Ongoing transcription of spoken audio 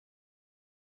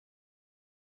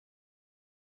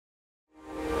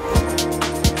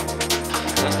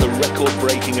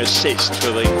record-breaking assist for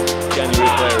the January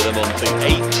Player of the Month, the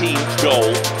 18th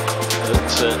goal that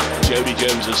Jodi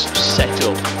Jones has set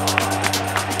up.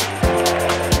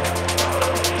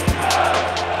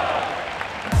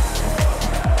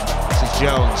 This is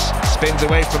Jones, spins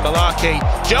away from Malarkey.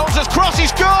 Jones has crossed, he's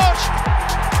scored!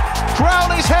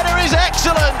 Crowley's header is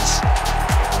excellent!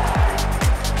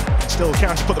 Still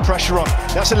County put the pressure on.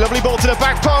 That's a lovely ball to the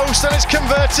back post and it's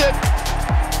converted.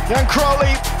 Then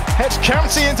Crowley heads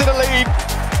County into the lead.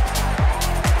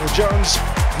 Well, Jones,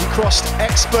 he crossed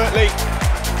expertly.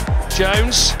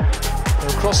 Jones,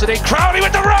 he'll cross it in. Crowley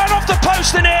with the run off the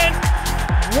post and in.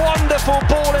 Wonderful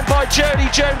ball in by Jodi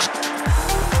Jones.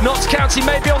 Notts County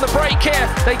may be on the break here.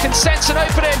 They can sense an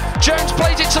opening. Jones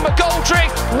plays it to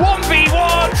McGoldrick.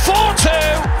 1v1, 4-2.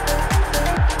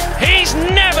 He's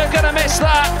never going to miss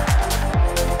that.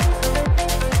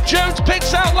 Jones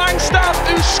picks out Langstaff,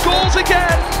 who scores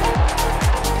again.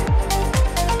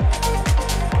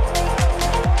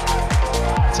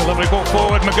 It's a lovely ball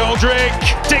forward. McGoldrick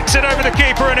dicks it over the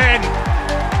keeper and in.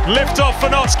 Lift off for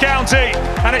Notts County,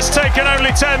 and it's taken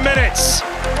only 10 minutes.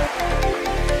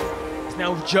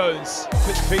 Now Jones,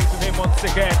 quick feed from him once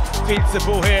again, feeds the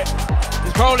ball here.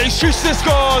 Crowley shoots and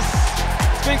scores.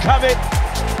 It's been coming.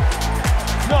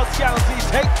 Notts County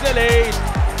take the lead.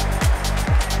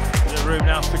 In the room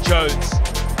now for Jones.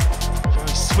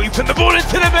 Jones sweeping the ball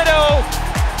into the middle.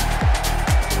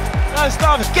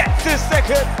 Langstaff gets his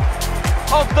second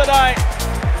of the night.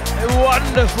 A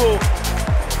wonderful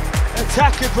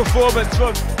attacking performance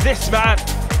from this man.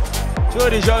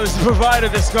 Jodi Jones, the provider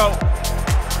of this goal.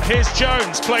 Here's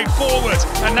Jones playing forward,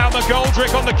 and now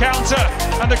McGoldrick on the counter,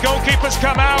 and the goalkeeper's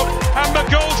come out, and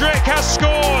McGoldrick has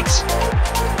scored.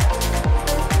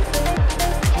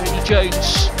 Jodi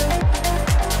Jones,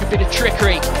 a bit of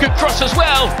trickery, good cross as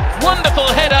well, wonderful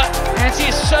header, as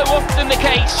is so often the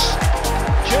case.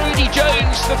 Jodi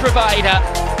Jones, the provider.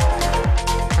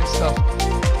 Nice stuff,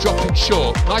 dropping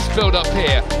short, nice build up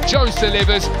here. Jones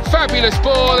delivers, fabulous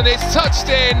ball, and it's touched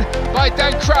in by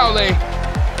Dan Crowley.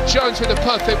 Jones with a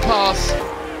perfect pass.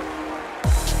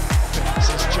 This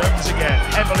is Jones again,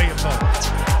 heavily involved.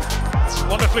 It's a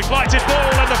wonderfully flighted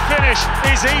ball, and the finish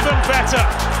is even better.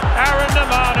 Aaron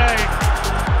Namane.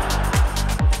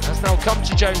 Has now come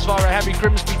to Jones via a heavy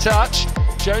Grimsby touch.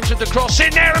 Jones with the cross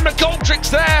in there, and McGoldrick's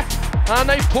there, and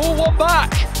they pull one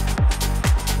back.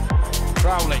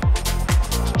 Crowley.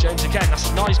 Jones again, that's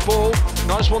a nice ball.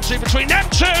 Nice 1-2 between them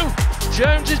two.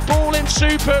 Jones is ball in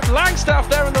superb. Langstaff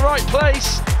there in the right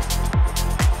place.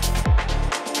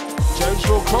 Jones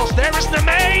will cross. There is the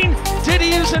main. Did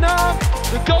he use an arm?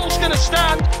 The goal's going to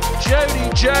stand. Jodi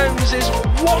Jones is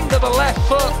one to the left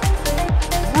foot.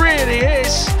 Really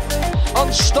is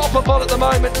unstoppable at the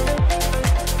moment.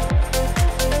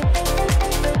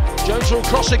 Jones will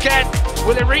cross again.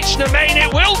 Will it reach the main?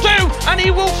 It will do, and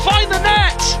he will find the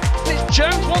net. It's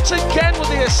Jones once again with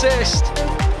the assist.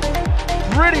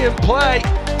 Brilliant play.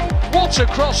 What a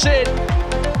cross in.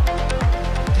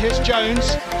 Here's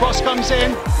Jones, cross comes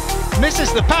in,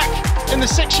 misses the pack in the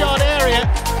 6-yard area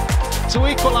to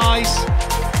equalise.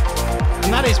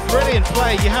 And that is brilliant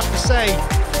play, you have to say,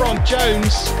 from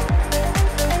Jones.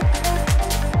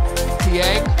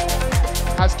 Dieng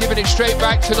has given it straight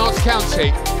back to Notts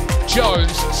County.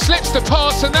 Jones slips the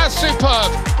pass, and that's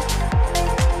superb.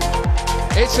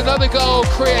 It's another goal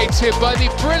created by the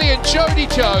brilliant Jodi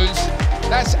Jones.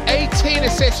 That's 18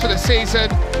 assists for the season.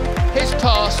 His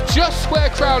pass just where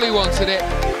Crowley wanted it.